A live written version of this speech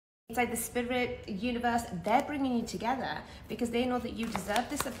It's like the spirit, universe, they're bringing you together because they know that you deserve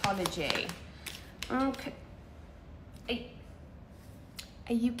this apology. Okay.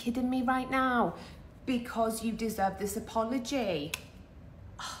 Are you kidding me right now? Because you deserve this apology.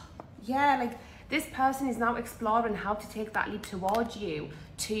 Yeah, like this person is now exploring how to take that leap towards you,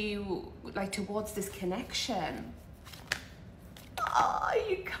 towards this connection. Oh,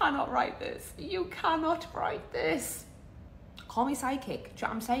 you cannot write this. You cannot write this. Call me psychic, do you know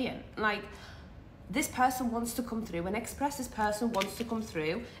what I'm saying? Like, this person wants to come through and express, this person wants to come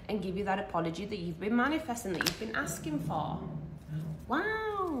through and give you that apology that you've been manifesting, that you've been asking for.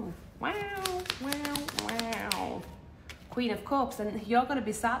 Wow, wow, wow, wow. Queen of Cups, and you're going to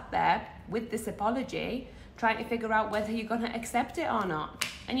be sat there with this apology, trying to figure out whether you're going to accept it or not.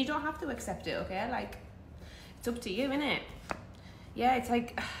 And you don't have to accept it, okay? Like, it's up to you, innit? Yeah, it's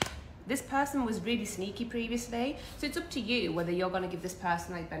like, this person was really sneaky previously, so it's up to you whether you're going to give this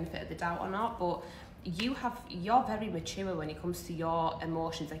person like benefit of the doubt or not. But you're very mature when it comes to your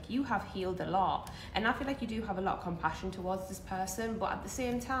emotions. Like, you have healed a lot, and I feel like you do have a lot of compassion towards this person, but at the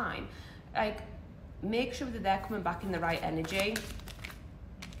same time, like, make sure that they're coming back in the right energy.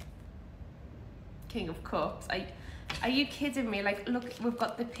 King of Cups. Are you kidding me? Like, look, we've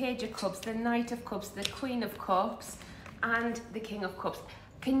got the Page of Cups, the Knight of Cups, the Queen of Cups, and the King of Cups.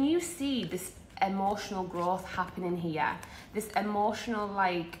 Can you see this emotional growth happening here? This emotional,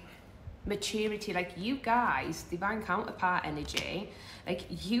 like, maturity. Like, you guys, divine counterpart energy, like,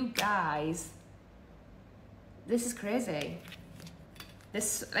 you guys, this is crazy.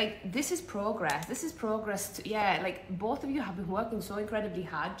 This is progress. This is progress. Yeah, like, both of you have been working so incredibly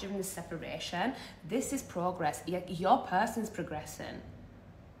hard during this separation. This is progress. Your person's progressing.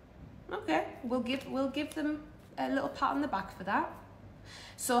 Okay, we'll give them a little pat on the back for that.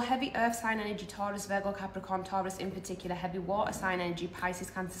 So heavy earth sign energy, Taurus, Virgo, Capricorn, Taurus in particular, heavy water sign energy, Pisces,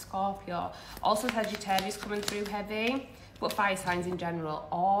 Cancer, Scorpio. Also Sagittarius coming through heavy, but fire signs in general.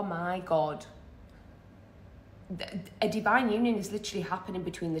 Oh my God. A divine union is literally happening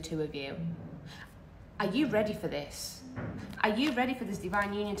between the two of you. Are you ready for this? Are you ready for this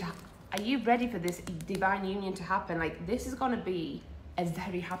divine union to happen? Like, this is going to be a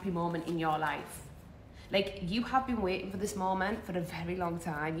very happy moment in your life. Like, you have been waiting for this moment for a very long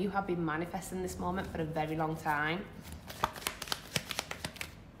time. You have been manifesting this moment for a very long time.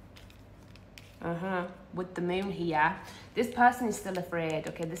 With the moon here. This person is still afraid,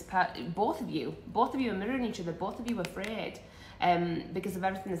 okay? Both of you are mirroring each other. Both of you are afraid because of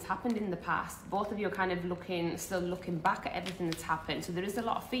everything that's happened in the past. Both of you are kind of still looking back at everything that's happened. So there is a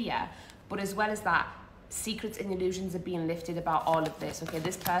lot of fear, but as well as that, secrets and illusions are being lifted about all of this, okay?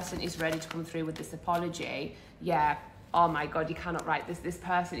 This person is ready to come through with this apology. Yeah, oh my God, you cannot write this. This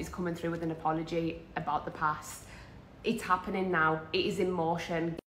person is coming through with an apology about the past. It's happening now. It is in motion.